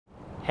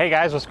Hey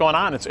guys, what's going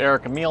on? It's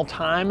Eric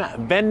Mealtime,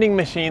 Vending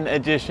Machine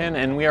Edition,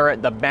 and we are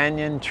at the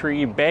Banyan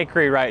Tree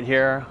Bakery right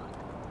here,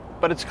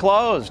 but it's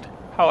closed.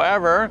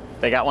 However,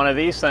 they got one of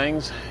these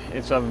things.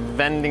 It's a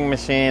vending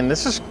machine.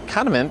 This is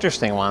kind of an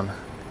interesting one.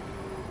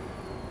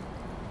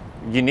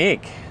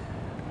 Unique.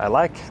 I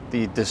like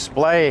the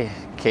display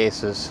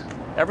cases.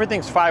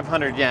 Everything's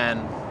 500 yen.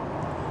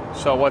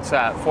 So what's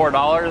that,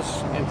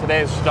 $4 in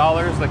today's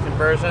dollars, the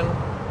conversion?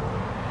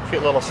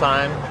 Cute little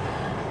sign.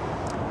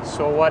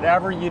 So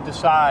whatever you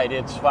decide,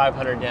 it's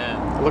 500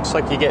 yen. It looks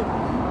like you get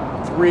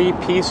 3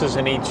 pieces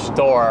in each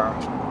store.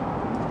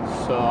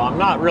 So I'm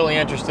not really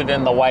interested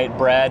in the white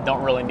bread.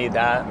 Don't really need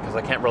that because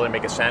I can't really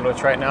make a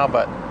sandwich right now,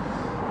 but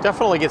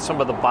definitely get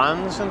some of the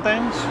buns and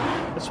things.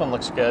 This one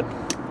looks good.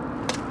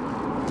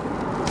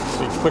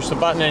 So you push the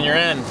button and you're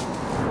in.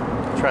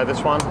 Try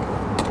this one.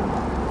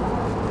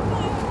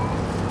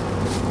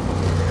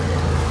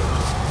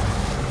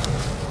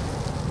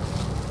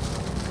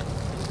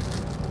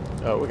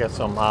 Oh, we got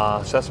some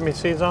sesame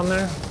seeds on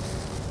there.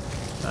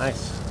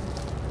 Nice.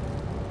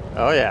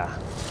 Oh yeah.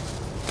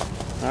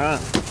 All right,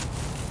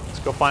 let's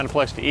go find a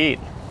place to eat.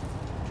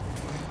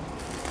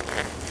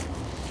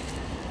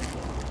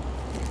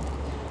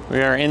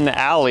 We are in the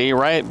alley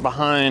right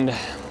behind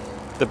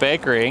the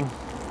bakery.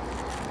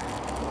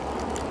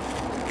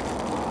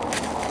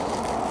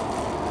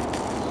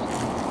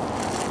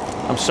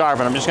 I'm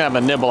starving. I'm just gonna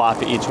have a nibble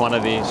off of each one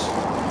of these.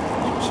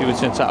 See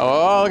what's inside.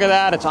 Oh, look at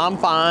that. It's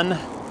Anpan.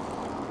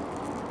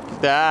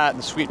 That,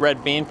 the sweet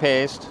red bean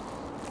paste.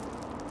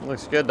 It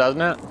looks good,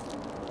 doesn't it?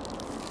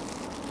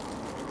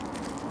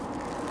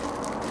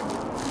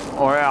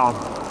 Oh yeah.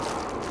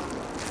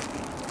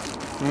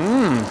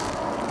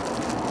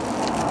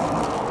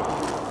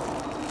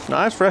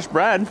 Nice fresh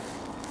bread.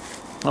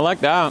 I like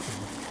that.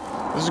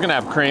 This is gonna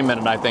have cream in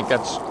it, I think.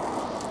 That's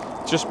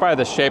just by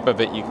the shape of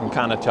it, you can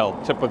kind of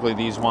tell. Typically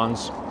these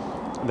ones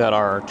that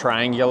are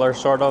triangular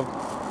sort of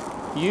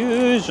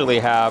usually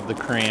have the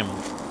cream.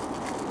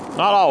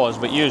 Not always,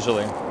 but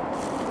usually.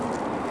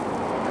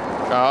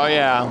 Oh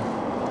yeah,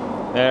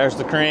 there's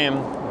the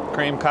cream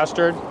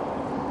custard.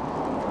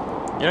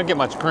 You don't get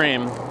much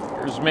cream.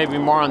 There's maybe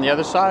more on the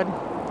other side.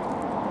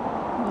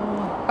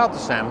 About the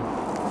same.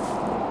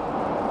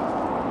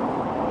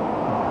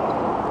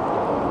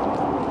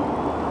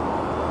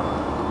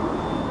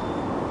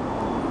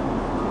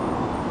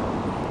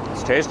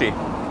 It's tasty.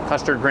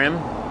 Custard cream.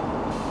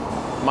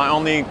 My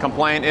only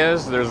complaint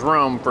is there's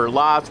room for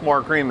lots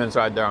more cream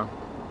inside there.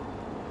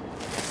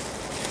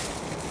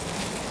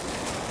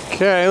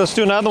 Okay, let's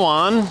do another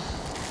one.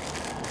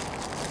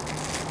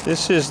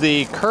 This is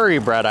the curry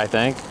bread, I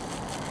think.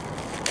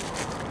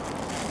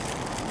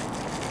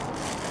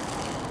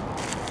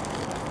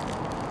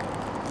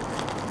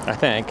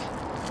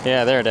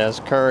 Yeah, there it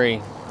is,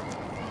 curry.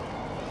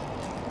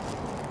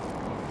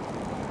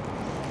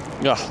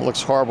 Ugh,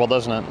 looks horrible,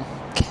 doesn't it?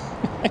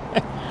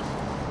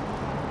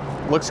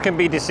 Looks can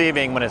be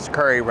deceiving when it's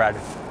curry bread.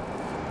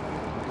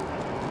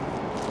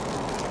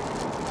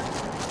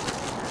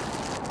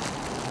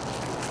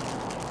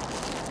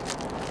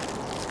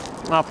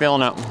 Not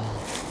feeling it.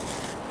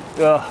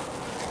 Ugh.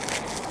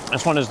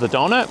 This one is the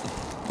donut.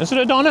 Is it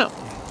a donut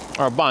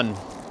or a bun?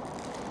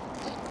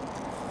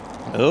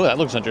 Oh, that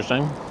looks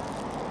interesting.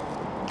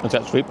 Is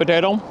that sweet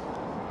potato?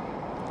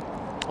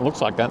 It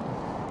looks like that.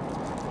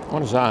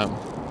 What is that?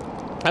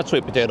 That's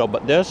sweet potato,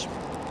 but this?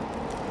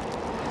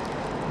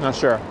 Not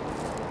sure.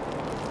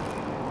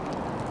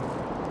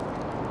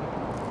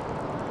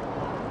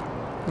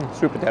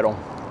 Sweet potato.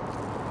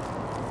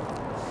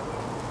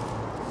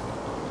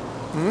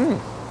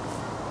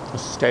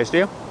 This is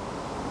tasty. I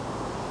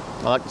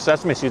like the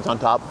sesame seeds on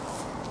top.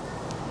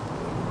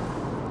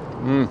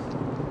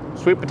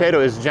 Sweet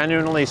potato is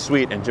genuinely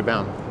sweet in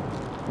Japan.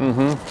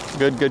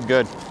 Good, good,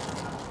 good.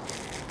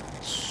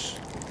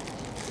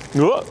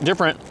 Whoa,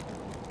 different.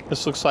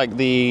 This looks like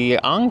the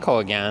anko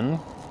again,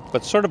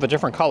 but sort of a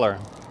different color.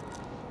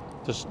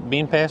 Just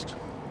bean paste.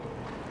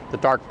 The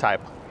dark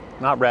type.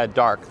 Not red,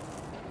 dark.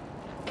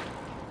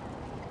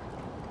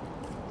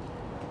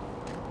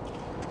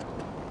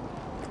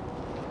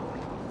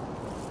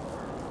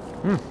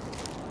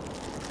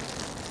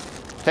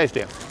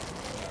 Tasty.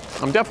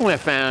 I'm definitely a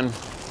fan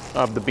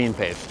of the bean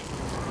paste.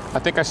 I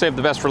think I saved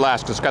the best for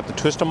last because it's got the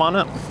twist on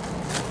it.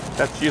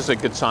 That's usually a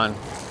good sign.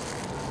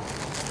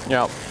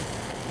 Yep.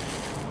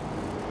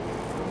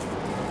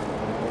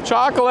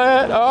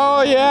 Chocolate,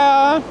 oh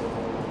yeah.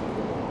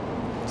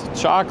 It's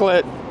a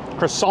chocolate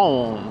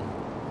croissant.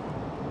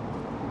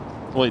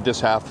 We'll eat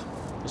this half,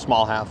 the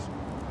small half.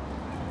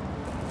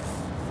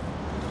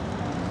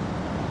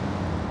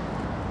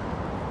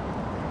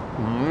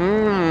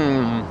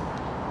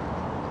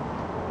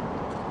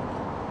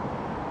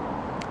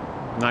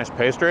 Nice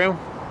pastry.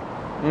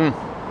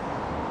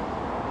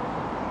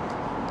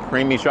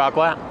 Creamy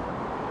chocolate.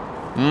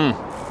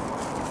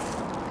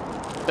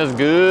 That's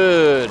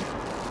good.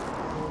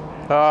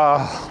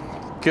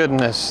 Oh,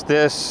 goodness.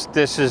 This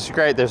is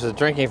great. There's a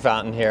drinking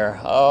fountain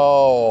here.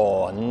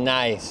 Oh,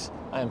 nice.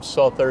 I am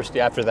so thirsty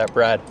after that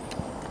bread.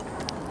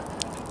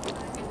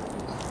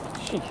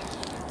 Jeez.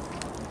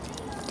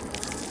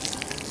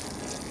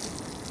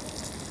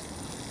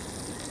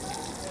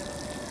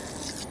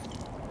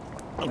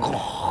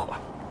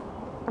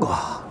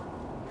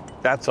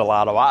 That's a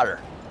lot of water.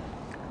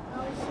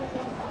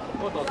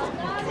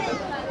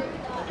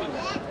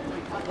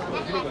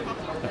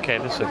 Okay,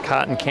 this is a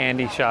cotton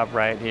candy shop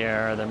right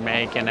here. They're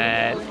making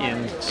it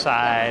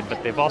inside,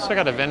 but they've also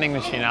got a vending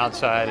machine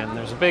outside, and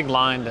there's a big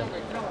line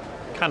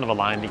kind of a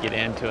line to get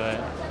into it.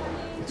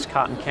 It's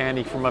cotton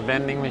candy from a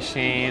vending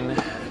machine.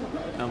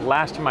 And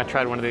last time I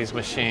tried one of these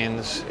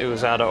machines, it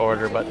was out of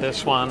order, but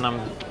this one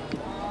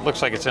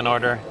looks like it's in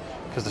order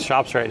because the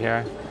shop's right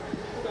here.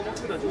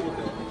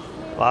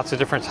 Lots of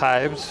different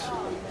types.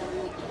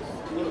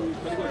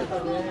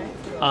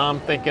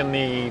 I'm thinking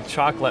the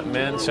chocolate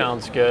mint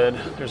sounds good.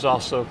 There's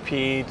also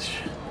peach.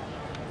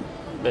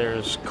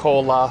 There's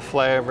cola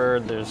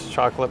flavored. There's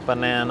chocolate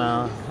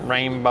banana,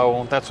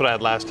 rainbow. That's what I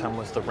had last time,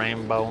 was the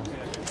rainbow.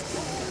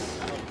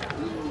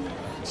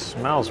 It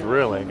smells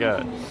really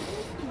good.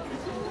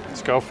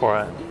 Let's go for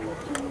it.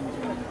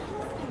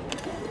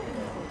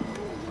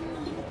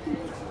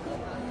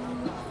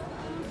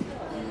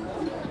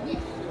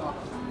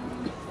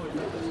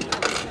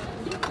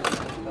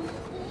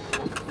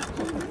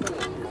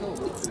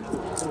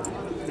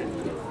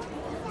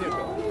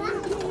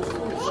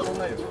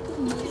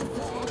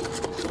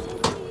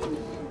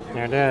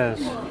 There it is.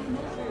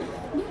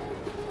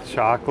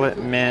 Chocolate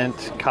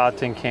mint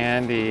cotton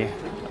candy.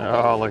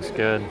 Oh, looks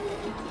good.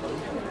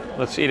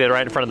 Let's eat it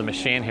right in front of the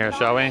machine here,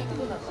 shall we?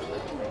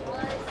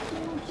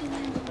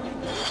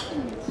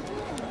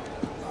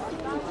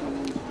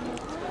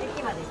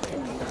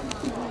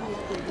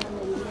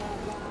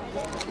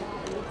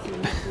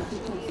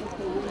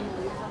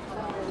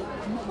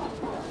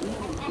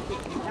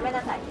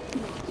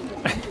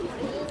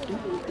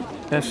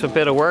 It's a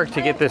bit of work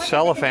to get this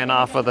cellophane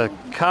off of the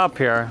cup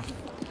here.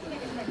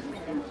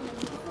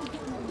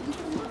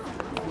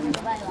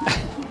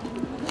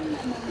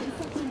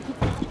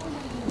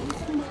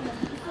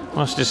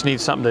 Must just need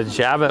something to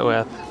jab it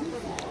with.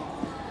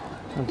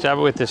 I'll jab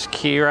it with this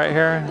key right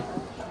here.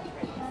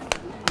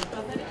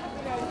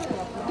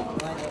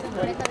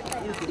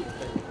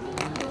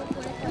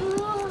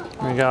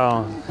 There we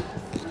go.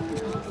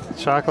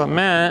 Chocolate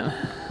mint,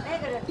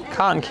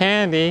 cotton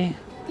candy.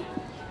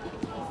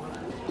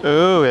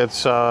 Ooh,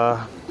 it's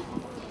how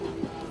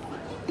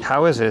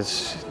is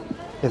it?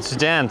 It's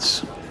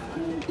dense.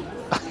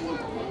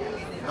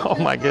 Oh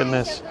my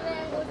goodness.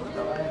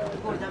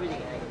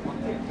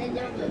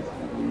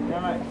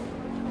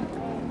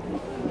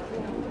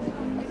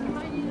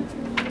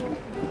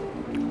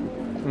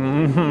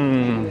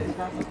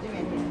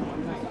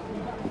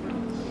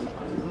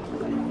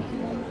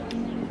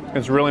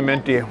 It's really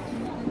minty.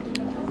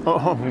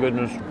 Oh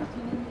goodness.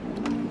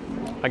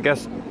 I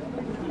guess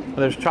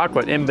there's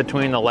chocolate in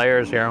between the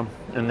layers here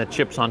and the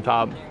chips on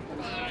top.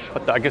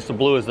 But I guess the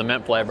blue is the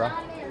mint flavor.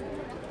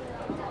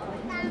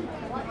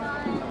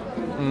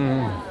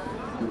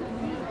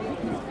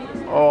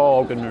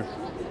 Oh goodness.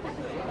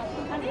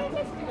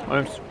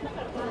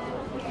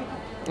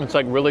 It's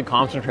like really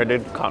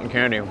concentrated cotton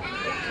candy.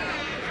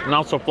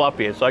 Not so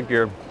fluffy. It's like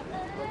you're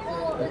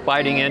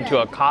biting into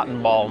a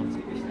cotton ball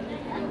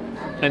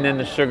and then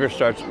the sugar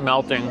starts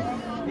melting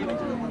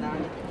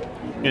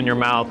in your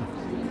mouth.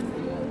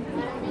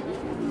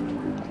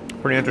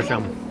 Pretty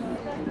interesting.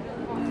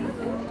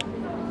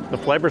 The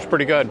flavor's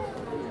pretty good.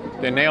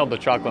 They nailed the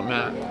chocolate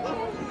mint.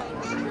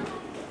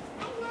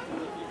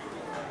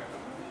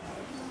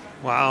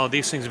 Wow,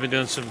 these things have been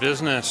doing some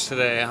business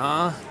today,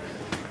 huh?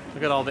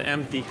 Look at all the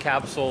empty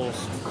capsules.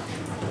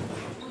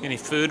 Any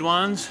food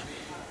ones?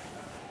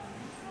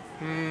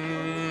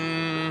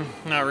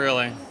 Not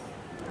really.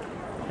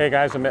 Hey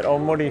guys, I'm at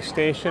Omori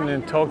Station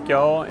in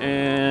Tokyo,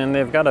 and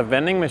they've got a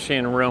vending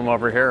machine room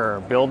over here, or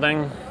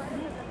building.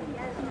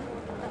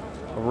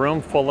 A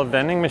room full of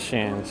vending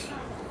machines.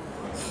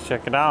 Let's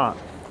check it out.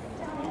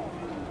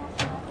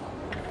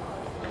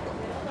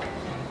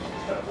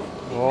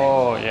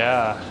 Whoa,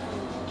 yeah.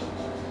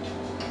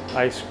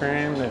 Ice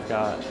cream, they've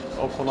got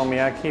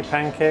okonomiyaki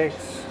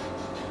pancakes,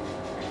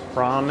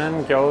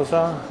 ramen,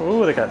 gyoza.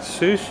 Ooh, they got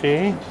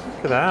sushi.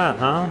 Look at that,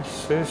 huh?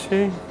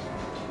 Sushi.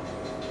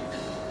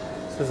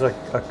 This is a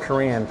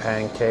Korean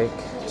pancake,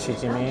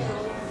 Chijimi.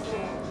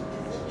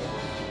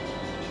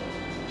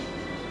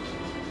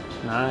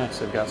 Nice,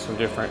 they've got some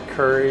different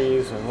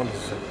curries, and what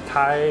is it,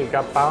 Thai,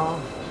 Gapao.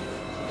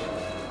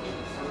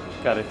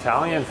 Got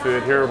Italian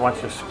food here, a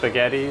bunch of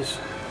spaghettis,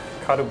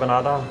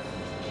 carbonara.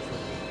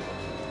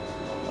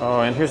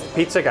 Oh, and here's the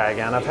pizza guy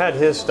again. I've had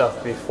his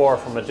stuff before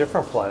from a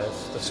different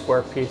place, the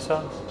square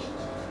pizza.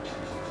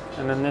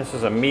 And then this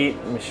is a meat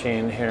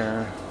machine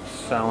here,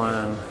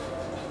 selling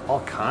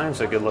all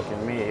kinds of good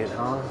looking meat,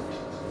 huh?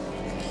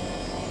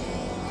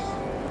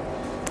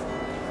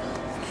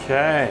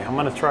 Okay, I'm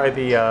gonna try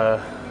the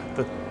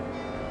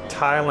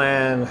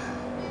Thailand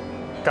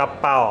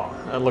Gapao.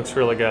 That looks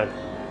really good.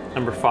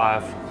 Number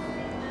 5.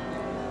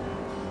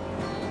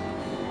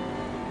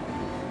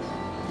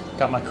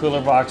 Got my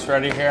cooler box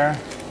ready here.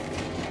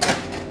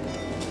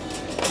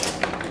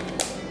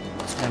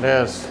 It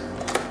is.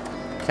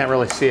 Can't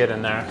really see it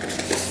in there.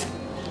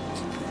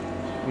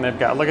 And they've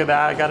got, look at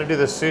that, I gotta do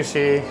the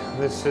sushi.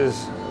 This is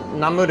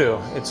Namul.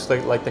 It's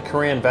like the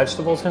Korean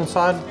vegetables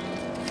inside.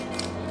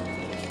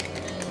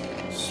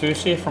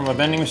 Sushi from a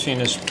vending machine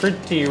is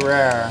pretty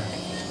rare.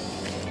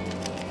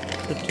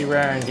 Pretty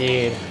rare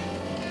indeed.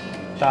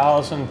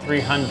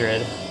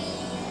 1,300.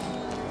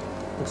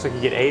 Looks like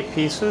you get 8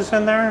 pieces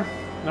in there.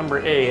 Number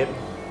 8.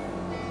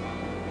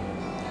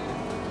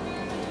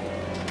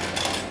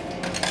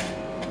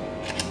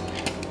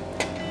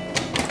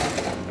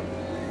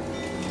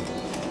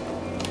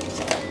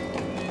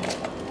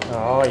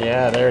 Oh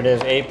yeah, there it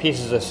is, 8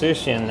 pieces of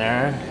sushi in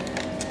there.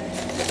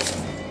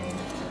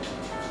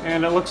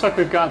 And it looks like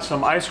we've got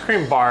some ice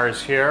cream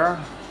bars here.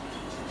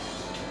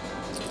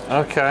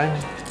 Okay,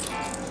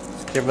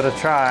 let's give it a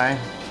try.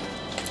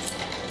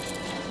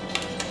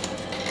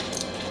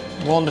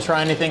 Willing to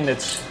try anything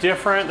that's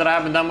different that I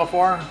haven't done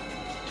before.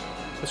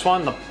 This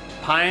one, the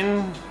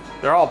pine,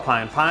 they're all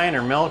pine. Pine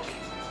or milk.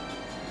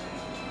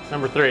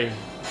 Number 3.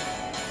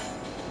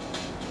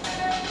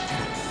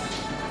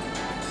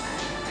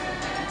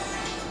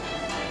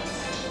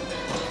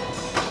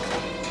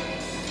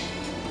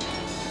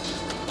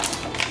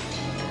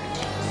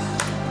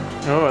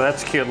 Oh,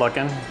 that's cute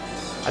looking.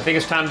 I think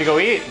it's time to go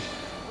eat.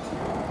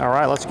 All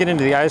right, let's get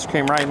into the ice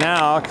cream right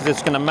now because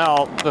it's gonna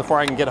melt before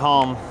I can get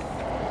home.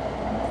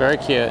 Very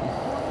cute.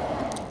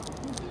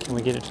 Can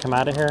we get it to come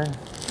out of here?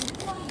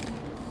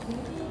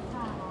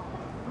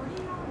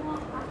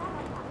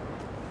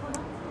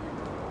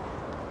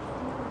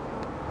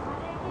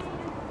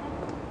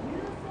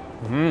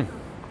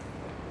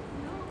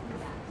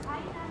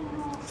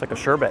 It's like a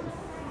sherbet.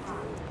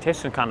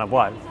 Tasting kind of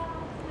what?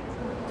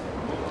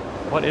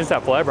 What is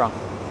that flavor?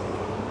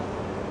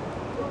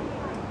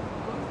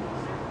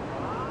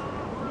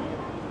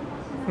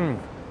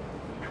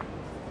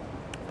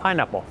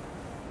 Pineapple.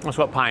 That's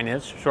what pine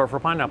is, short for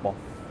pineapple.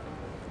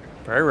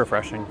 Very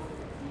refreshing.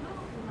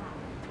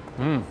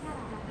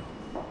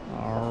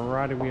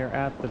 Alrighty, we are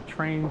at the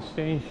train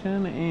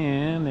station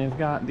and they've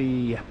got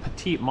the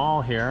Petite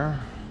Mall here.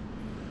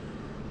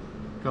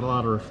 Got a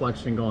lot of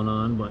reflection going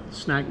on, but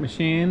snack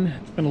machine.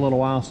 It's been a little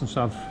while since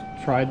I've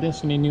tried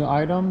this. Any new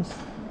items?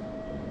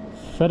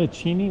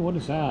 Fettuccine, what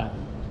is that?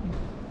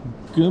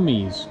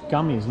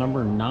 Gummies,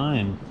 number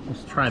 9.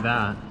 Let's try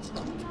that.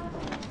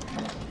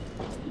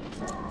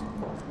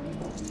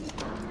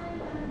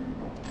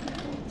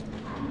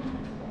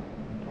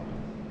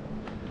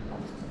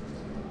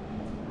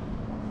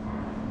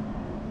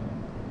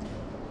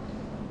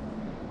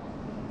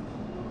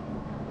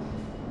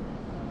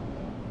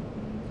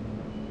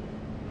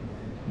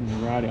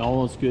 Alrighty,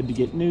 always good to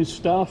get new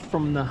stuff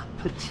from the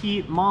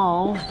Petite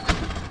Mall.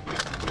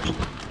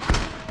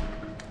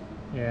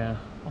 Yeah,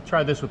 I'll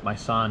try this with my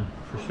son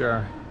for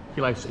sure.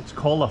 He likes it's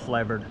cola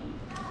flavored.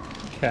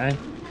 Okay.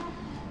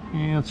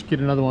 Yeah, let's get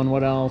another one.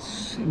 What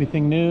else?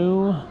 Anything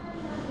new?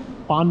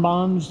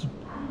 Bonbons,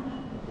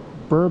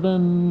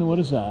 bourbon. What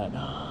is that?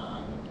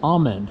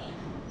 Almond.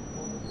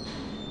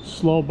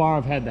 Slow bar.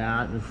 I've had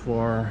that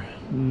before.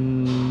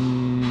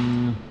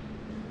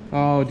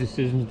 Oh,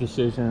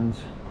 decisions.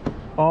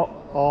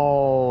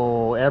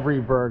 Oh, every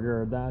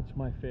burger. That's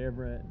my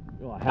favorite.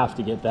 Oh, I have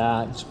to get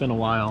that. It's been a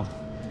while.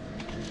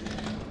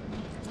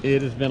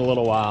 It has been a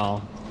little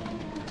while.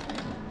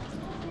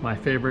 My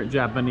favorite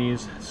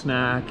Japanese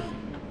snack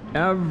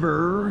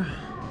ever.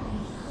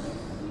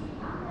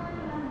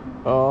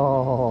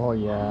 Oh,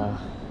 yeah.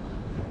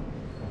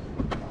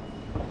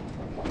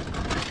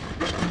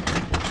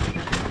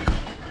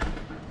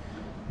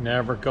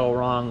 Never go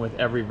wrong with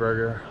every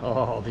burger.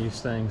 Oh, these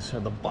things are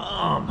the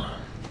bomb.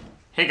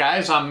 Hey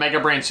guys, I'm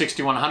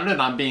MegaBrain6100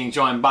 and I'm being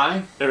joined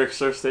by Eric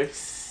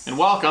Sir6. And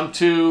welcome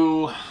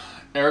to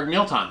Eric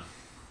Mealtime.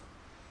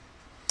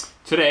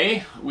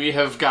 Today we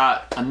have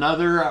got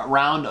another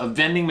round of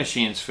vending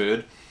machines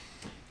food,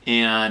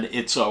 and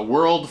it's a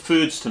world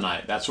foods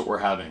tonight. That's what we're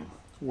having,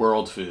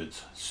 world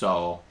foods.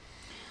 So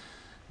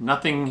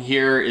nothing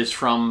here is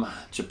from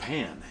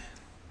Japan.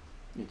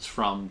 It's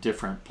from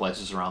different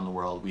places around the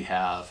world. We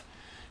have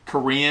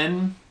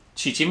Korean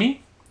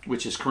Chijimi,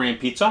 which is Korean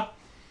pizza.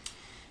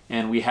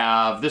 And we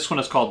have, this one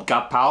is called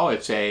Gapao.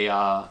 It's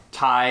a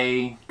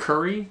Thai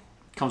curry.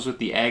 Comes with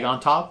the egg on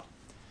top.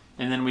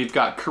 And then we've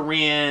got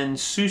Korean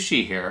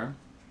sushi here.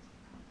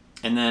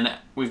 And then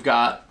we've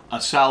got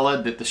a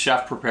salad that the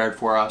chef prepared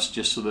for us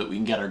just so that we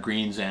can get our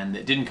greens in.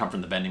 It didn't come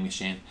from the vending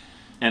machine.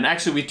 And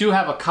actually we do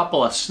have a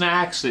couple of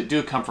snacks that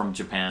do come from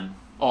Japan.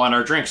 Oh, and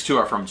our drinks too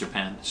are from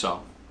Japan.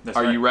 So,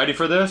 are you ready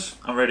for this?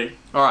 I'm ready.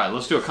 All right,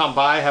 let's do a come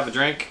by, have a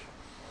drink.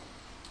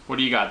 What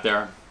do you got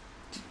there?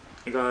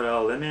 I got a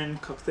lemon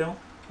cocktail,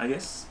 I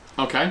guess.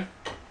 Okay,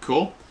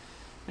 cool.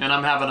 And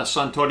I'm having a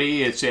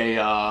Suntory. It's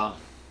a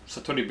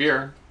Suntory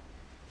beer.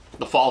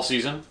 The fall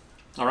season.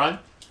 All right.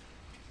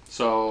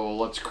 So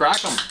let's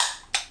crack them.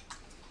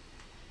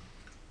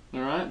 All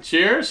right.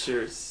 Cheers.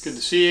 Cheers. Good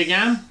to see you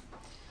again.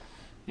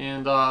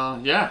 And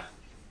yeah,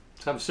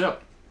 let's have a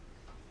sip.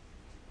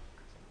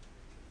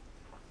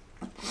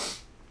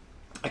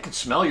 I can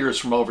smell yours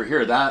from over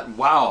here.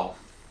 Wow.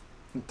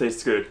 It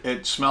tastes good.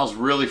 It smells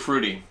really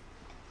fruity.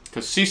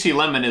 Because CC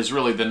Lemon is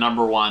really the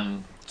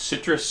 #1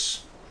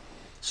 citrus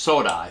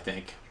soda, I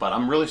think. But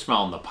I'm really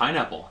smelling the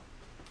pineapple.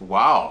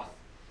 Wow.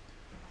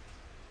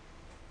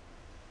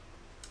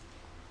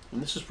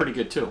 And this is pretty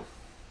good too.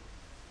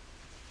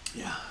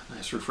 Yeah,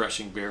 nice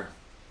refreshing beer.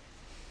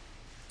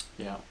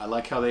 Yeah, I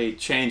like how they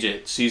change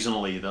it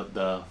seasonally,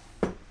 the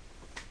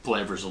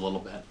flavors a little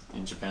bit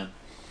in Japan.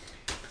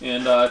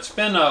 And it's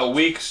been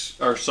weeks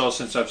or so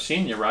since I've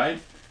seen you,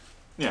 right?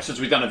 Yeah. Since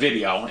we've done a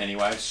video,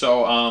 anyway.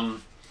 So,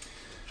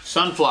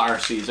 sunflower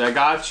seeds. I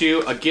got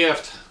you a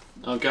gift,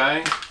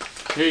 okay?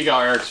 Here you go,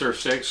 Eric Surf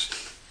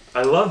 6.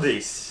 I love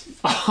these.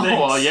 Oh,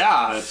 well,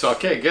 yeah, it's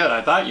okay, good.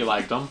 I thought you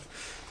liked them.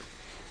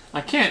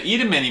 I can't eat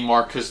them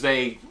anymore because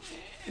they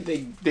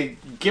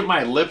get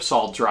my lips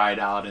all dried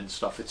out and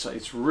stuff.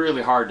 It's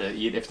really hard to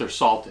eat if they're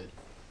salted.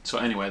 So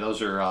anyway,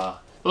 those are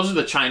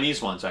the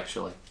Chinese ones,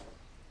 actually.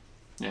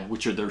 Yeah,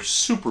 they're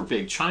super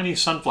big.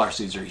 Chinese sunflower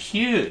seeds are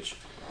huge.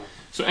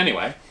 So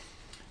anyway,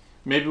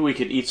 maybe we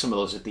could eat some of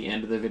those at the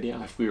end of the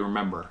video if we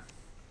remember.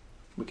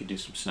 We could do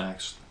some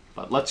snacks.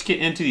 But let's get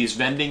into these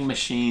vending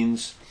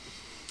machines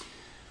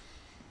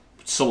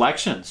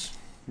selections.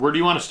 Where do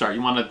you want to start?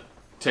 You want to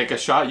take a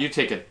shot? You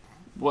take it.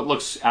 What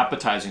looks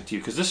appetizing to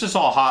you? Because this is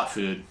all hot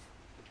food.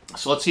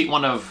 So let's eat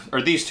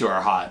these two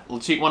are hot.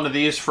 Let's eat one of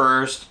these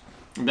first,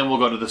 and then we'll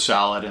go to the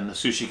salad, and the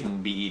sushi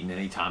can be eaten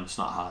anytime it's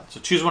not hot. So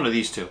choose one of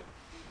these two.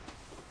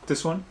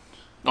 This one?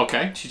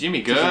 Okay,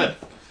 Chijimi, good.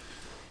 Chijimi.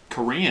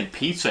 Korean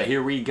pizza,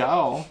 here we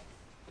go.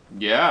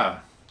 Yeah.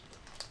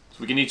 So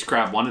we can each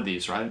grab one of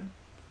these, right?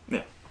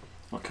 Yeah.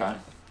 Okay.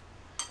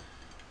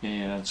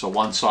 And so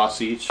one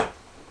sauce each.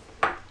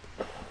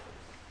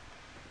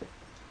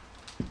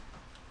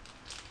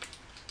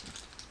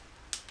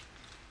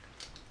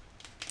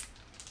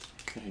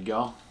 There you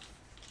go.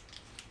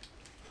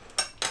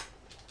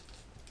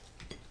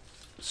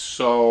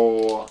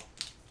 So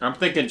I'm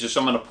thinking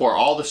I'm going to pour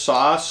all the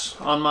sauce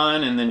on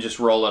mine and then just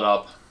roll it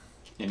up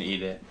and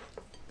eat it.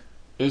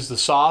 Is the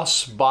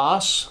sauce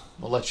boss?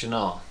 We'll let you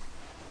know.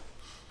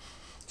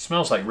 It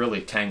smells like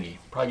really tangy.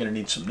 Probably going to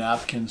need some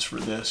napkins for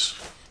this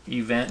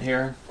event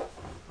here.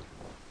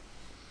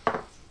 You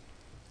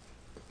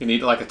can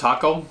eat it like a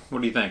taco?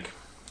 What do you think?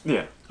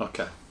 Yeah.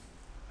 Okay.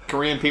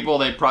 Korean people,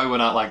 they probably would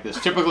not like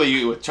this. Typically you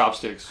eat with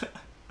chopsticks.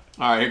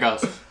 All right, here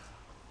goes.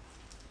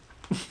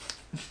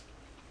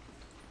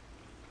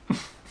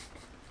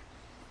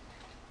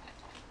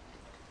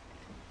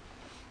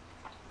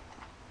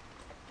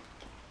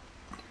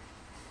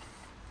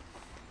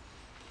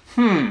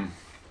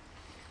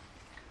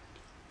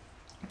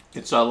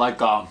 It's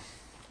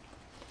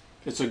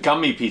it's a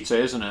gummy pizza,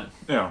 isn't it?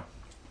 Yeah.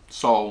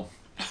 So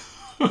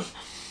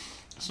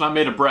it's not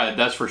made of bread,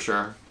 that's for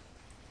sure.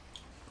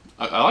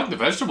 I like the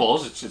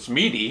vegetables. It's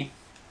meaty,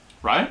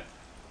 right?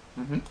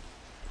 Mm-hmm.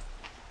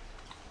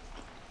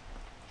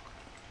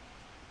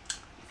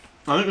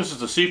 I think this is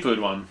the seafood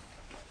one.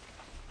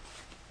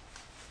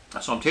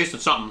 So I'm tasting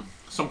some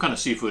kind of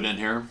seafood in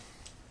here.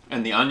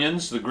 And the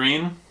onions, the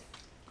green.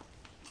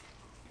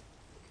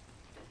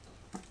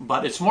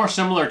 But it's more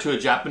similar to a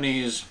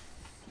Japanese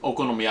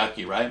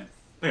okonomiyaki, right?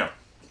 Yeah.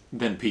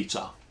 Than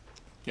pizza.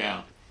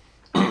 Yeah.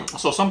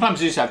 So sometimes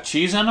these have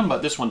cheese in them,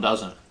 but this one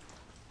doesn't.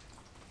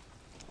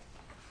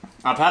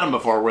 I've had them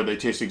before where they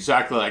taste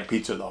exactly like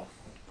pizza though.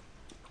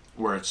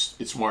 Where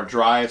it's more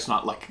dry, it's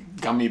not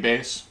like gummy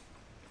base.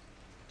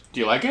 Do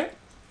you like it?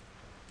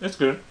 It's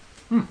good.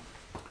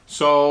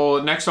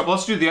 So next up,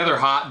 let's do the other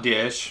hot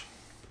dish.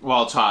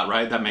 Well, it's hot,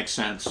 right? That makes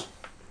sense.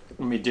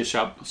 Let me dish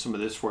up some of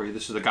this for you.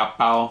 This is the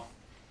Gapao.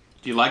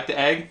 Do you like the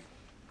egg?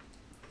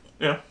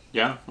 Yeah.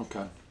 Yeah?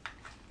 Okay.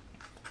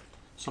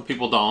 Some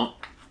people don't.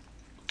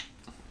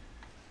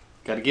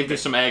 Got to give you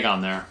some egg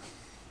on there.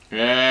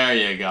 There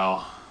you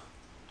go.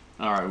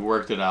 All right, we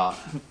worked it out.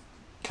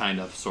 Kind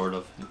of, sort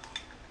of.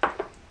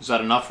 Is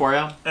that enough for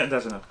you?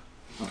 That's enough.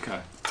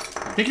 Okay.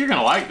 I think you're going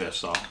to like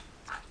this, though.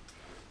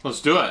 Let's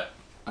do it.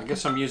 I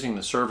guess I'm using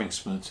the serving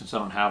spoon since I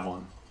don't have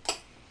one.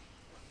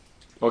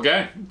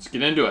 Okay, let's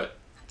get into it.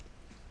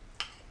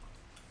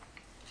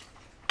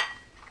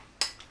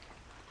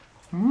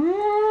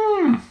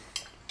 Mmm.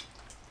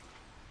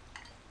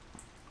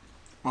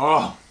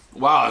 Oh,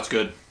 wow, that's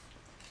good.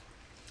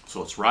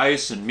 So it's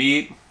rice and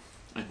meat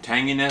and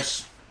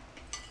tanginess.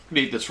 You could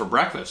eat this for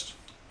breakfast.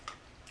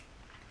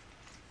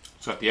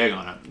 It's got the egg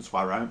on it. That's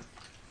why, right?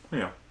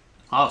 Yeah.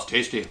 Oh, it's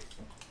tasty.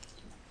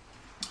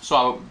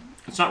 So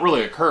it's not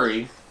really a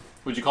curry.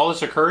 Would you call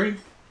this a curry?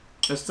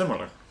 It's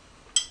similar.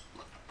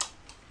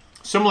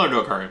 Similar to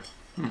a curry.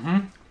 Mm-hmm.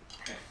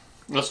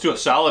 Let's do a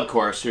salad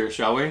course here,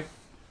 shall we?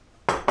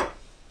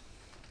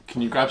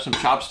 Can you grab some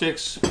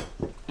chopsticks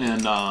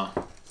and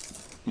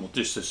we'll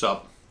dish this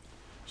up.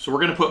 So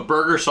we're gonna put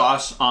burger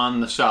sauce on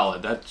the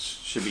salad. That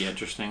should be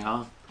interesting,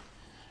 huh?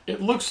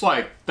 It looks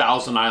like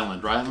Thousand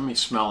Island, right? Let me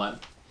smell it.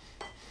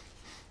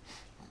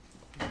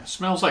 It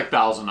smells like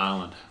Thousand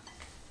Island,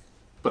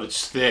 but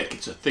it's thick.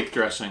 It's a thick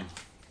dressing.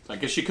 I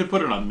guess you could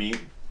put it on meat.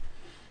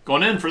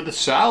 Going in for the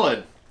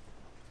salad.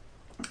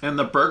 And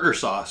the burger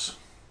sauce.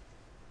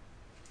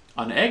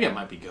 On egg, it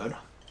might be good.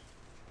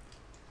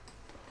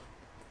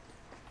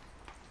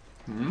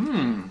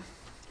 Mmm.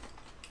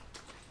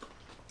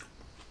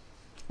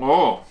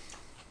 Oh.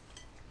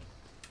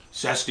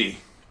 Zesty.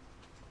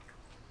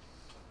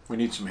 We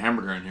need some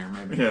hamburger in here,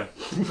 maybe. Yeah.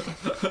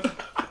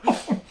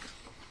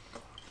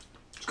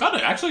 It's got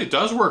it. Actually, it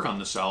does work on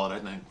the salad, I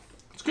think.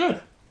 It's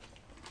good.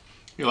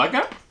 You like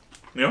that?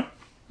 Yeah.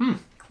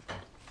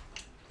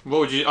 What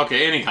would you...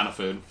 Okay, any kind of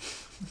food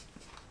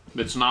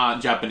that's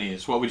not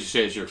Japanese, what would you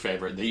say is your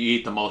favorite that you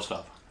eat the most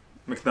of?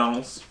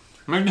 McDonald's.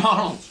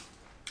 McDonald's.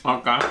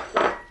 Okay.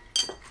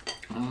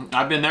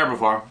 I've been there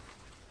before.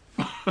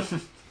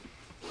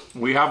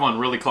 We have one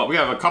really close. We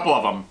have a couple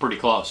of them pretty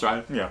close,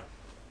 right? Yeah.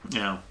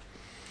 Yeah.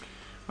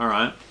 All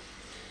right.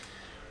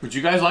 Would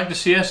you guys like to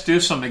see us do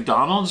some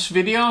McDonald's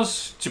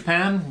videos?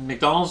 Japan?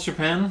 McDonald's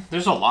Japan?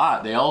 There's a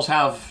lot. They always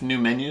have new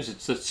menus.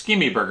 It's the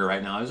Tsukimi burger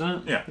right now, isn't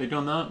it? Yeah. They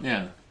doing that?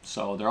 Yeah.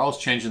 So they're always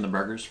changing the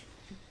burgers.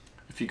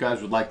 If you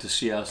guys would like to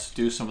see us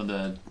do some of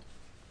the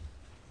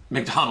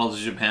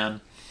McDonald's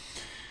Japan,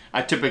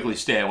 I typically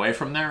stay away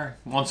from there.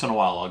 Once in a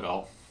while I'll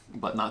go,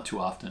 but not too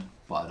often.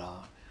 But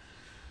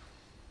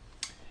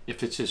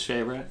if it's his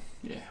favorite,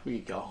 yeah, we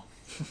could go.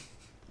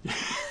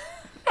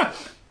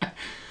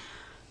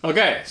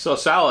 Okay, so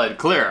salad,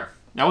 clear.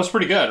 That was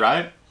pretty good,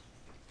 right?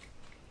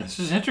 This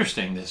is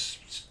interesting,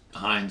 this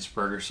Heinz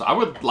burger. So I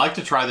would like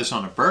to try this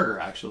on a burger,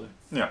 actually.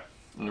 Yeah.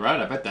 Right,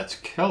 I bet that's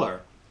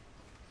killer.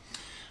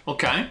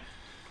 Okay,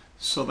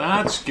 so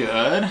that's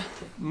good.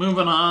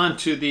 Moving on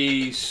to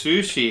the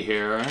sushi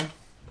here.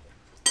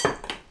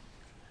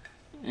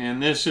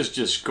 And this is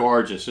just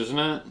gorgeous, isn't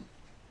it?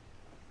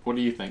 What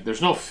do you think?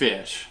 There's no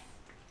fish.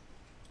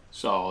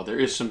 So there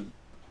is some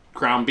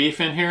ground beef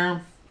in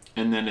here.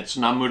 And then it's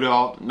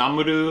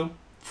Namul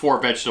 4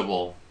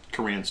 vegetable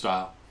Korean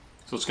style.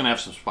 So it's going to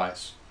have some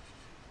spice.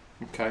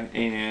 Okay,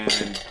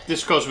 and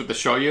this goes with the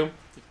shoyu.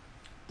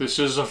 This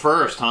is a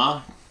first,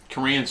 huh?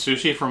 Korean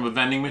sushi from a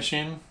vending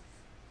machine.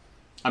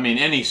 I mean,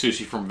 any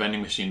sushi from a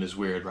vending machine is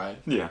weird, right?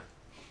 Yeah.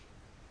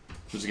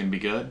 Is it going to be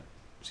good?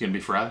 Is it going to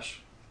be fresh?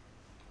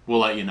 We'll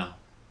let you know.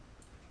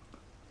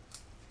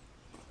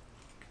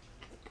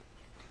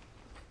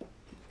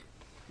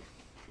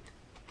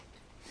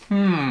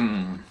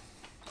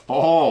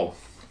 Oh.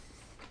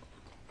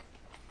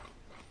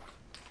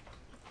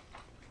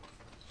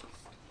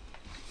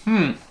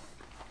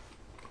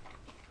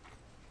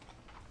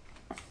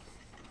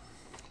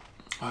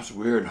 That's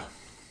weird.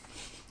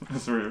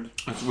 That's weird.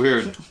 That's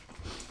weird.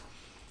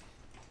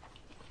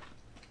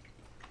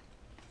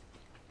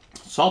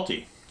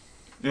 Salty.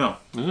 Yeah.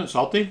 Isn't it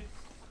salty?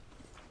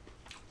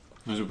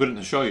 As we put it in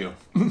the shoyu.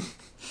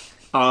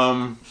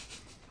 I'm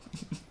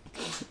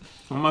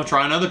gonna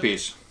try another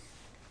piece.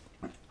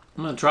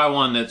 I'm gonna try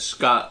one that's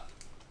got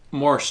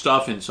more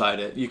stuff inside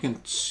it. You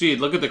can see,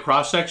 look at the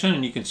cross section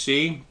and you can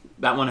see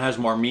that one has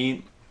more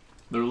meat.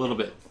 They're a little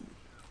bit,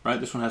 right?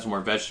 This one has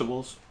more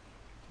vegetables,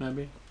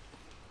 maybe.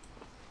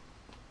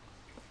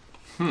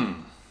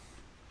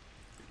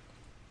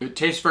 It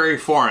tastes very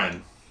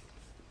foreign.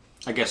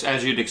 I guess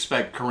as you'd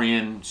expect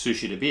Korean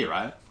sushi to be,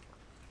 right?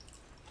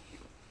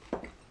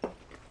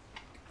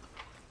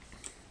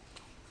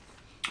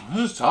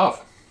 This is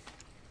tough.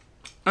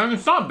 I mean,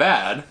 it's not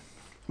bad,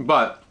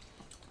 but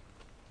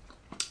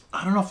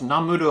I don't know if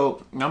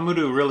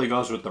Namul really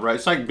goes with the rice.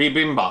 It's like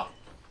bibimbap,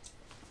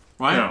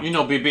 right? Yeah. You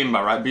know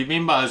bibimbap, right?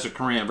 Bibimbap is a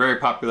very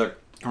popular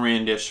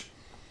Korean dish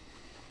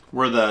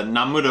where the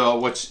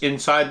Namul, what's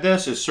inside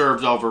this, is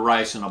served over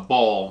rice in a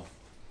bowl.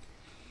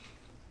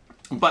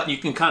 But you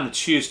can kind of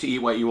choose to eat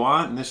what you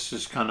want, and this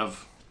is kind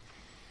of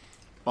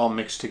all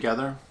mixed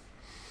together.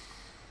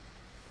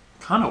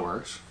 Kind of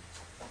works.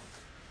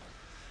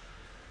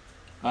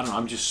 I don't know,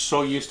 I'm just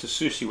so used to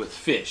sushi with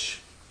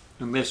fish.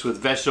 And this with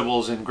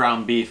vegetables and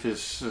ground beef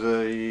is...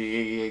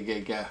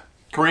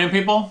 Korean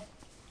people?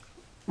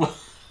 Do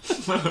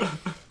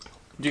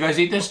you guys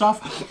eat this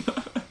stuff?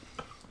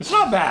 It's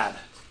not bad.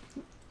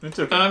 It's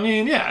okay. I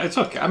mean, yeah, it's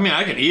okay. I mean,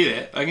 I can eat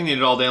it. I can eat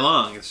it all day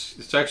long.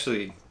 It's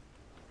actually...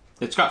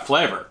 It's got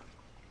flavor.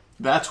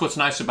 That's what's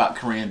nice about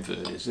Korean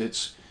food, is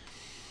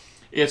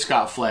it's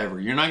got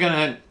flavor. You're not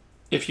gonna...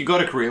 If you go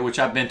to Korea, which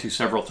I've been to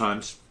several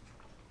times,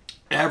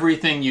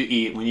 everything you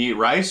eat, when you eat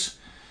rice,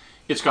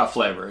 it's got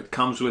flavor. It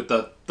comes with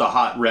the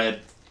hot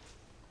red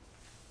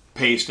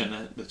paste in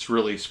it that's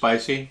really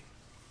spicy.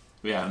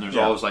 Yeah, and there's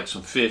always like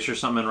some fish or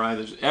something,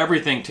 right?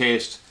 Everything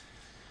tastes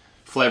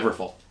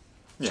flavorful.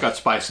 It's got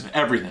spice in it.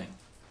 Everything.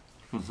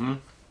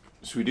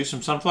 Should we do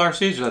some sunflower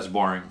seeds, or that's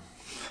boring?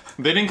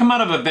 They didn't come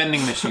out of a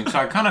vending machine, so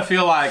I kind of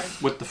feel like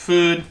with the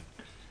food,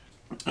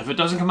 if it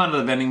doesn't come out of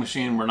the vending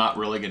machine, we're not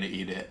really going to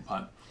eat it.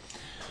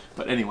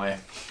 But anyway,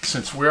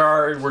 since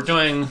we're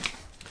doing,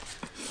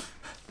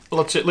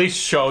 let's at least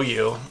show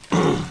you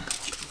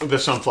the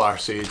sunflower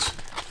seeds.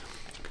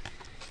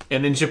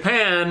 And in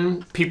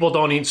Japan, people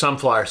don't eat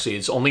sunflower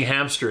seeds. Only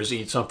hamsters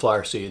eat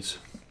sunflower seeds.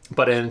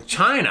 But in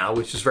China,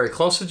 which is very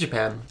close to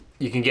Japan,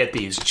 You can get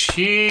these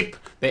cheap.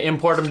 They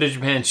import them to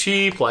Japan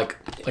cheap,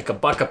 like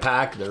 $1 a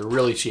pack. They're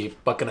really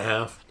cheap,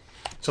 $1.50,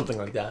 something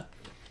like that.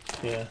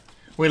 Yeah,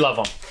 we love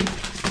them.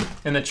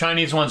 And the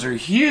Chinese ones are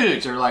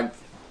huge. They're like,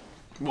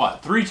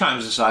 what, 3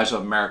 times the size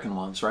of American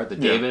ones, right? The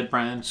David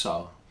brand.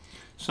 So,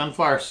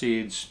 sunflower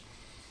seeds.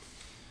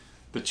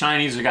 The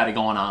Chinese have got it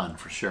going on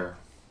for sure.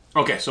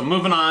 Okay, so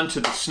moving on to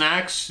the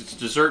snacks. It's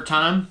dessert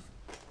time.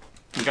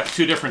 We got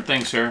 2 different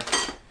things here.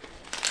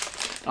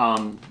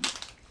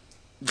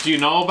 Do you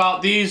know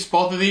about these?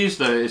 Both of these?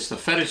 It's the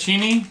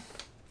fettuccine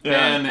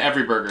and the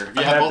Every Burger. Have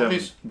you had both of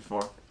these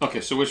before?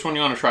 Okay, so which one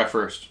you want to try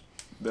first?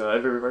 The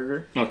Every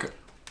Burger. Okay.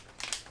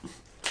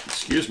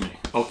 Excuse me.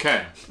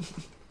 Okay.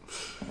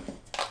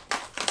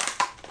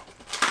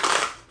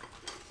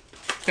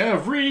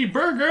 Every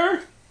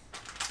Burger.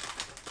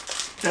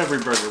 Every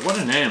Burger. What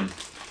a name.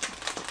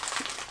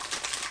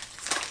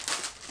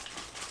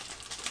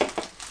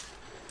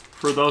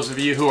 For those of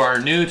you who are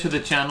new to the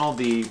channel,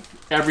 the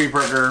Every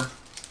Burger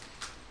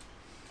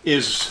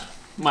is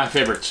my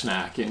favorite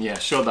snack. And yeah,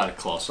 show that a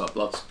close-up.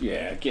 You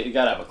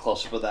gotta have a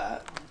close-up of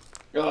that.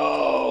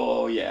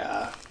 Oh,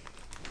 yeah.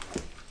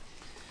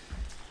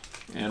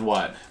 And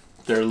what?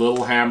 They're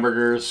little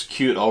hamburgers,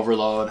 cute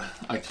overload.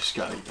 I just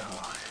gotta go.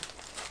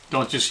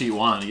 Don't just eat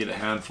one, you get a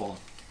handful.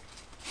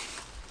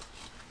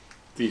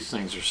 These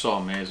things are so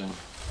amazing.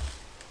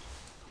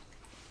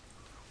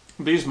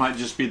 These might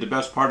just be the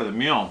best part of the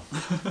meal.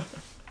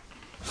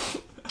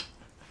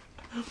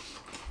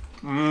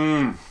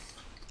 Mmm.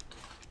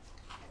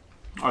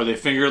 Are they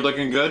finger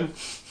looking good?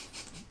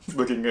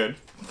 Looking good.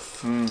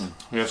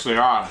 Yes, they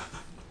are.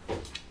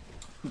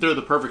 They're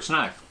the perfect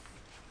snack.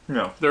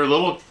 No. They're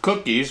little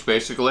cookies,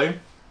 basically.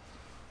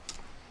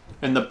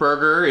 And the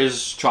burger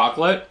is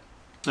chocolate.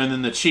 And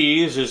then the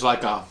cheese is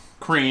like a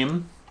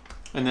cream.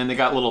 And then they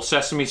got little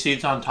sesame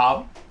seeds on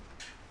top.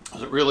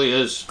 It really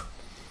is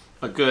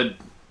a good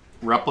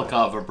replica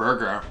of a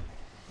burger.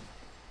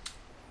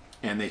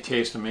 And they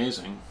taste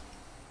amazing.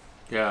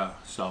 Yeah,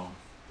 so,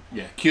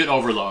 yeah, cute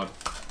overload.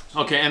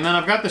 Okay, and then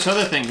I've got this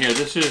other thing here.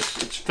 It's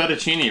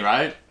fettuccine,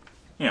 right?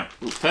 Yeah.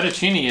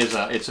 Fettuccine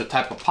it's a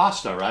type of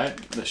pasta, right?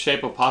 The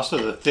shape of pasta,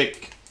 the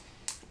thick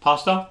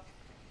pasta.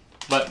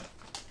 But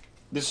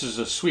this is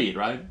a sweet,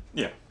 right?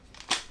 Yeah.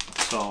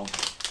 So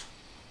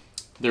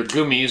they're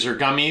gummies or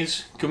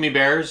gummies, gummy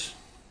bears,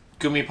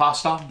 gummy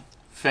pasta,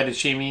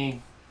 fettuccine.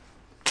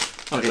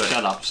 Okay,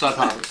 shut up. Stop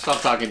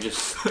talking.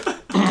 Just.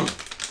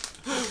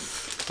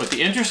 But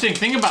the interesting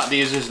thing about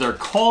these is they're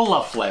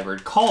cola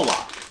flavored.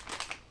 Cola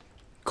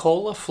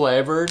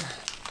flavored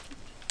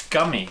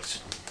gummies.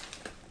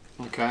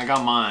 Okay, I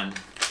got mine.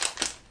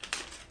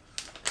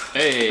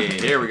 Hey,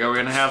 here we go. We're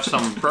gonna have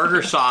some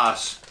burger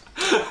sauce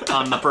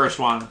on the first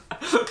one.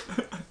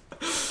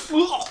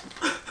 Oh.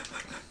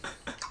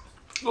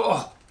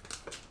 Oh.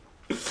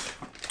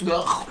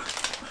 Ugh.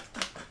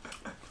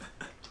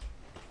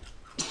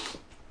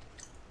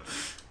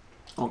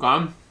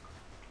 Okay.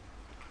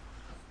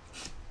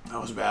 That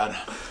was bad.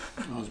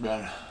 That was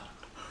bad.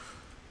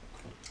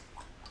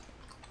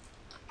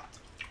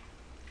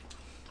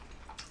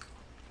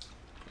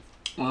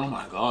 Oh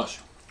my gosh.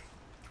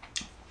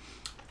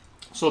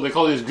 So they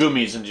call these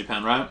gummies in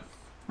Japan, right?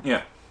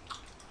 Yeah.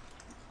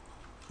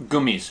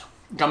 Gummies.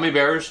 Gummy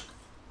bears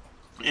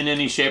in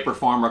any shape or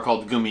form are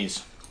called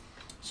gummies.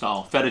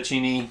 So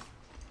fettuccine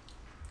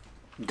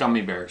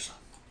gummy bears.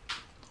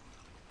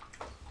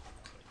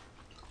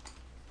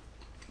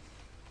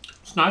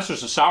 It's nice,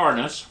 there's a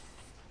sourness.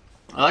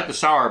 I like the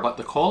sour, but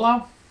the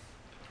cola?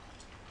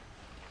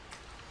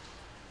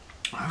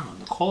 I don't know,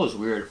 the cola's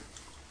weird.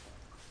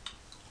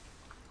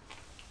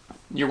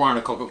 You're wearing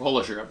a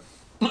Coca-Cola shirt.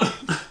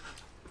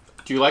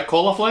 Do you like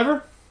cola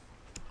flavor?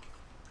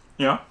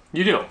 Yeah.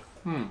 You do?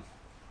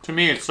 To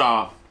me, it's,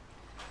 I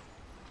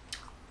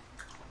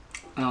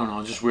don't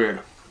know, just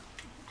weird.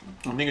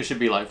 I think it should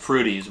be like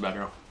fruity is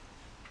better.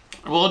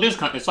 Well, it is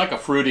kind of, it's like a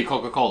fruity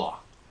Coca-Cola.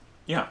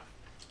 Yeah.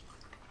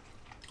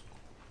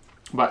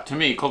 But to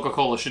me,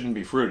 Coca-Cola shouldn't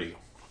be fruity,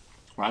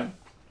 right?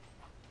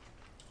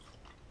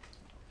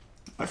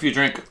 If you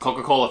drink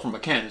Coca-Cola from a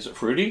can, is it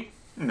fruity?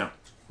 No.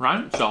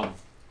 Right? So,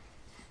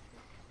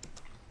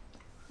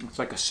 it's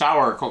like a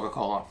sour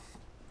Coca-Cola.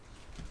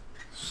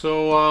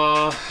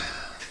 So,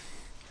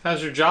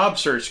 how's your job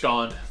search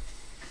going?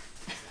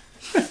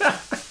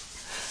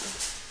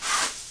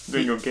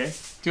 Doing okay?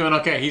 Doing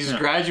okay. He's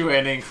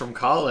graduating from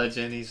college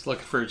and he's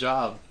looking for a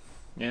job.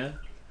 Yeah?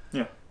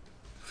 Yeah.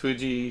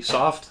 Fuji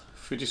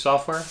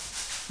Software?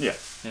 Yeah.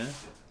 Yeah?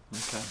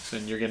 Okay. So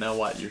you're gonna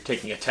what? You're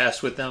taking a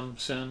test with them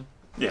soon?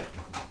 Yeah.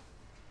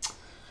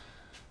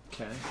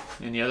 Okay.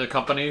 Any other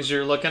companies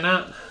you're looking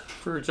at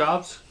for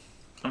jobs?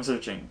 I'm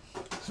searching.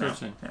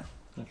 Searching? No.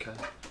 Yeah. Okay.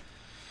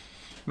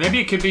 Maybe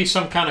it could be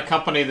some kind of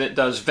company that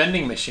does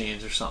vending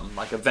machines or something,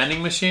 like a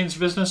vending machines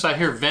business. I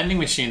hear vending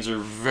machines are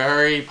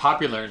very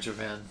popular in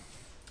Japan.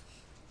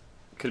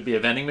 Could it be a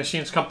vending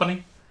machines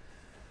company?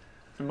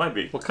 It might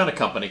be. What kind of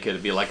company could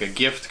it be? Like a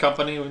gift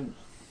company?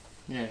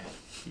 Yeah.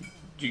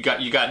 You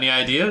got any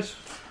ideas?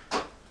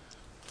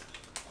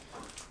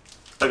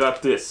 I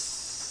got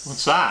this.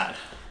 What's that?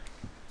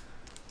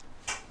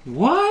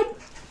 What?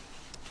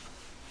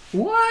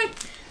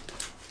 What?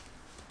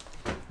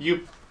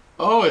 You?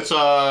 Oh, it's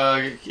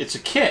a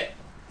kit.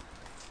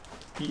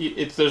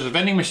 There's a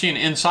vending machine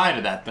inside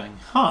of that thing.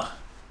 Huh?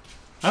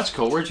 That's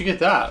cool. Where'd you get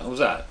that? What was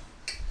that?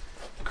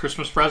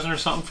 Christmas present or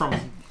something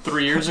from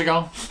 3 years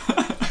ago?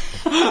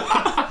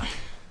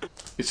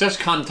 It says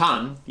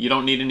kantan. You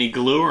don't need any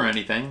glue or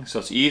anything, so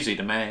it's easy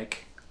to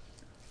make.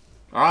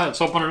 All right,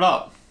 let's open it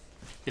up.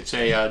 It's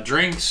a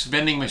drinks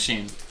vending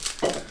machine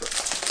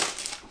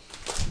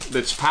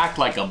that's packed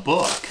like a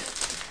book.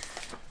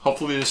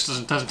 Hopefully this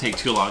doesn't take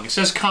too long. It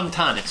says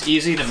kantan. It's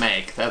easy to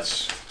make.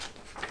 That's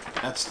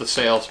the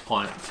sales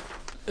point.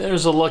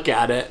 There's a look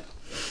at it.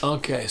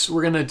 Okay, so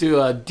we're gonna do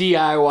a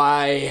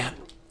DIY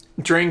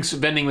drinks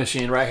vending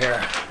machine right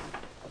here.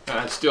 All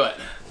right, let's do it.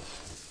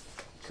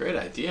 Great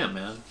idea,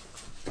 man.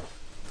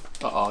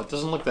 Uh-oh, it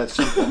doesn't look that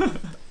simple.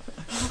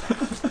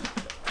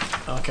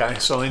 Okay,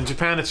 so in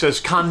Japan it says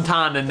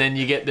kantan, and then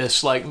you get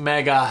this like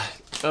mega,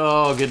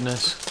 oh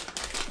goodness.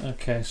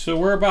 Okay, so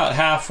we're about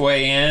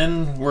halfway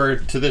in. We're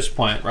to this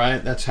point,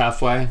 right? That's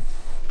halfway.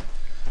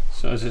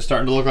 So is it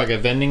starting to look like a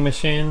vending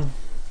machine?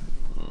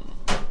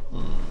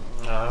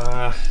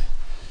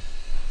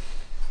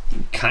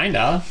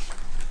 Kinda.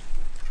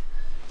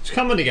 It's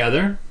coming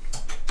together.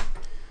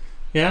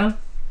 Yeah?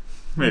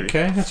 Maybe.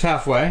 Okay, that's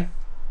halfway.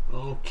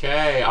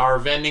 Okay, our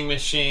vending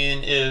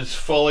machine is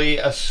fully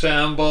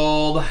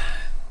assembled.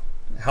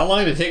 How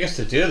long did it take us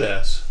to do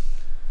this?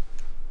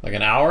 Like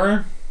an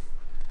hour?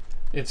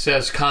 It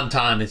says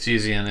kantan, it's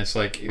easy, and it's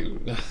like...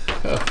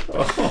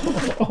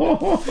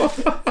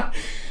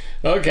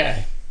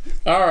 Okay.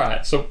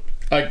 Alright, so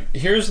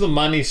here's the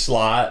money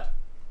slot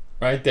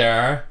right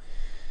there.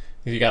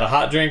 You got a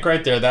hot drink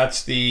right there.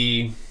 That's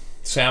the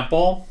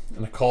sample,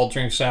 and a cold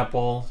drink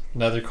sample,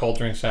 another cold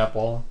drink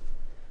sample,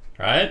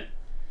 right?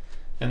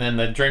 And then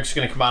the drink's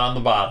gonna come out on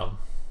the bottom.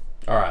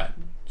 All right,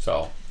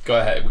 so go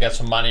ahead. We got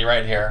some money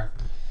right here.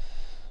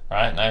 All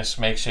right, nice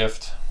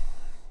makeshift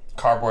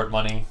cardboard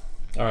money.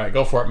 All right,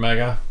 go for it,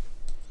 Mega.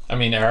 I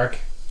mean, Eric.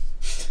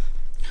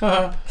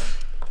 Okay,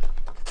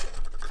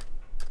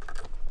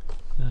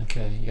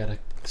 you gotta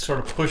sort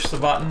of push the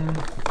button,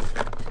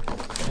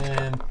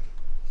 and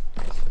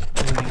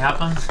anything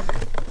happens?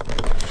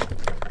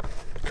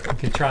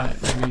 Okay, try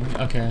it. Maybe.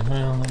 Okay,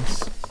 well,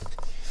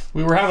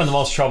 we were having the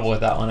most trouble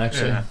with that one,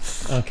 actually. Yeah.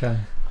 Okay.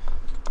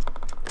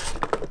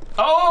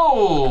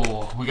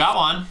 Oh, we got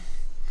one.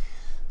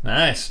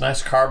 Nice,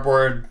 nice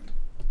cardboard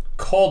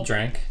cold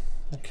drink.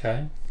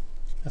 Okay,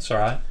 that's all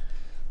right.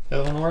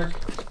 The other one work?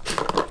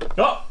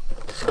 Oh.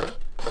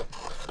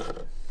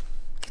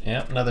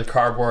 Yep, another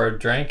cardboard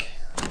drink.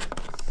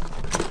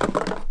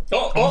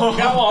 Oh, we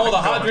got one. Oh, the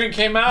hot drink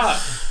came out.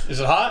 Is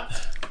it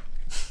hot?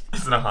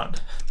 It's not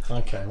hot.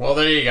 Okay, well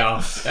there you go.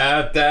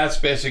 That's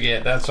basically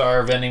it. That's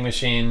our vending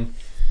machine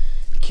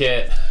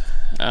kit.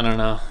 I don't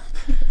know.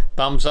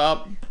 Thumbs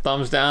up,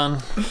 thumbs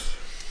down.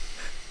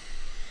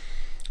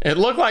 It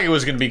looked like it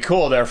was going to be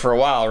cool there for a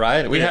while,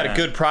 right? We had a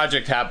good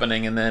project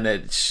happening, and then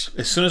as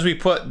soon as we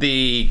put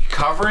the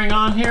covering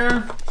on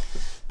here,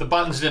 the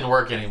buttons didn't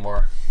work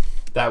anymore.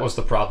 That was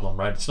the problem,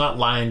 right? It's not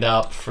lined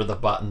up for the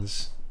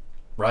buttons,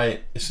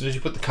 right? As soon as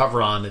you put the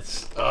cover on,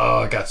 it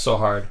got so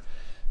hard.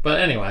 But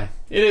anyway,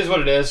 it is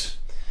what it is.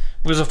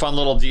 It was a fun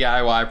little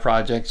DIY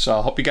project, so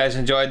I hope you guys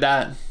enjoyed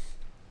that.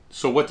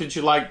 So what did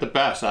you like the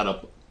best out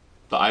of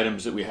the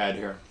items that we had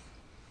here?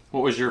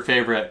 What was your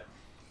favorite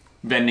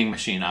vending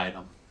machine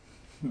item?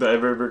 The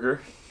Every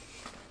Burger.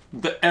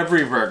 The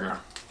Every Burger.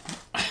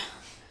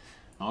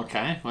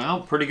 Okay, well,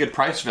 pretty good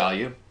price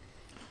value.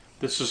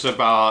 This is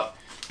about,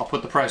 I'll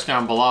put the price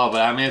down below,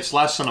 but I mean, it's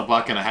less than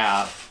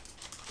 $1.50.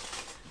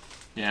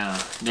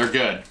 Yeah, they're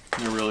good.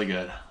 They're really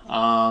good.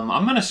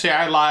 I'm gonna say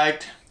I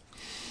liked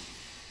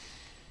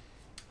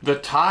the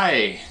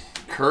Thai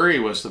curry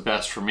was the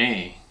best for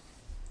me.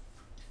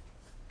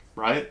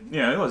 Right?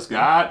 Yeah, it was good.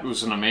 That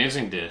was an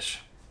amazing dish.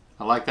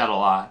 I like that a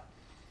lot.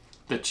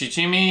 The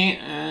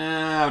Chijimi,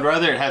 I'd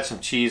rather it had some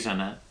cheese in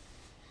it.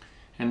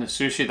 And the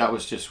sushi, that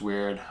was just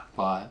weird,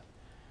 but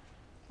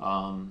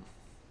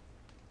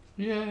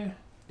yeah.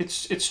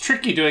 It's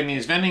tricky doing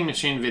these vending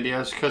machine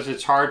videos because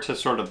it's hard to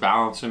sort of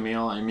balance a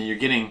meal. I mean, you're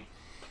getting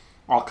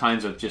all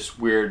kinds of just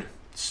weird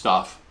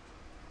stuff.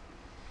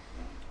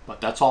 But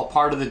that's all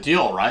part of the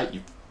deal, right?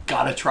 You've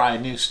got to try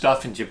new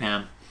stuff in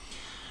Japan.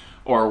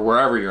 Or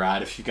wherever you're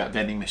at if you've got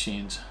vending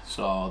machines.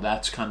 So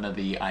that's kind of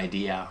the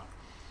idea.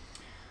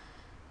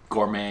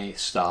 Gourmet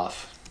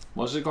stuff.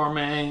 Was it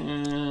gourmet?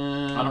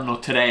 I don't know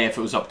today if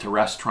it was up to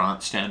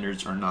restaurant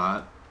standards or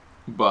not.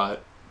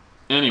 But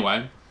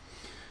anyway.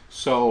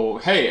 So,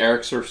 hey,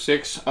 Eric Surf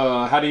 6,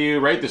 how do you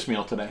rate this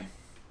meal today?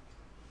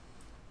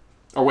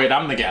 Oh, wait,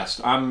 I'm the guest.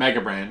 I'm Mega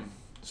Brain.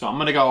 So I'm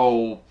going to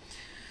go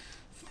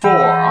 4.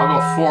 I'll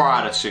go 4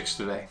 out of 6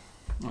 today.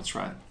 That's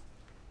right.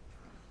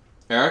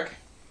 Eric?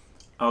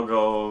 I'll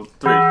go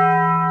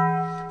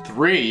 3.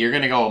 3. You're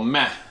going to go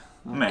meh.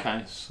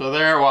 Okay, so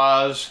there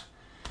was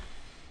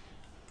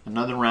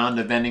another round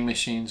of vending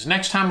machines.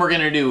 Next time we're going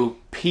to do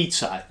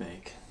pizza, I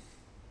think.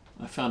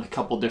 I found a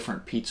couple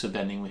different pizza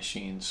vending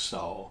machines,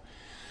 so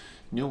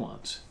new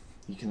ones.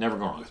 You can never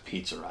go wrong with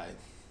pizza, right?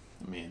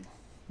 I mean,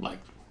 like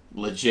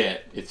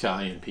legit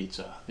Italian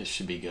pizza. This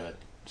should be good.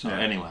 So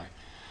anyway,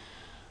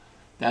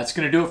 that's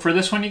going to do it for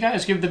this one, you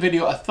guys. Give the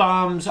video a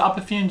thumbs up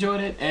if you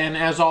enjoyed it. And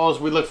as always,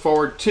 we look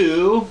forward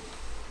to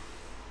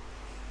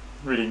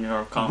reading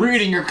your comments.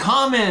 Reading your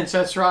comments,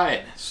 that's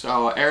right.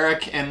 So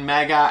Eric and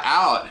Mega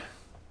out.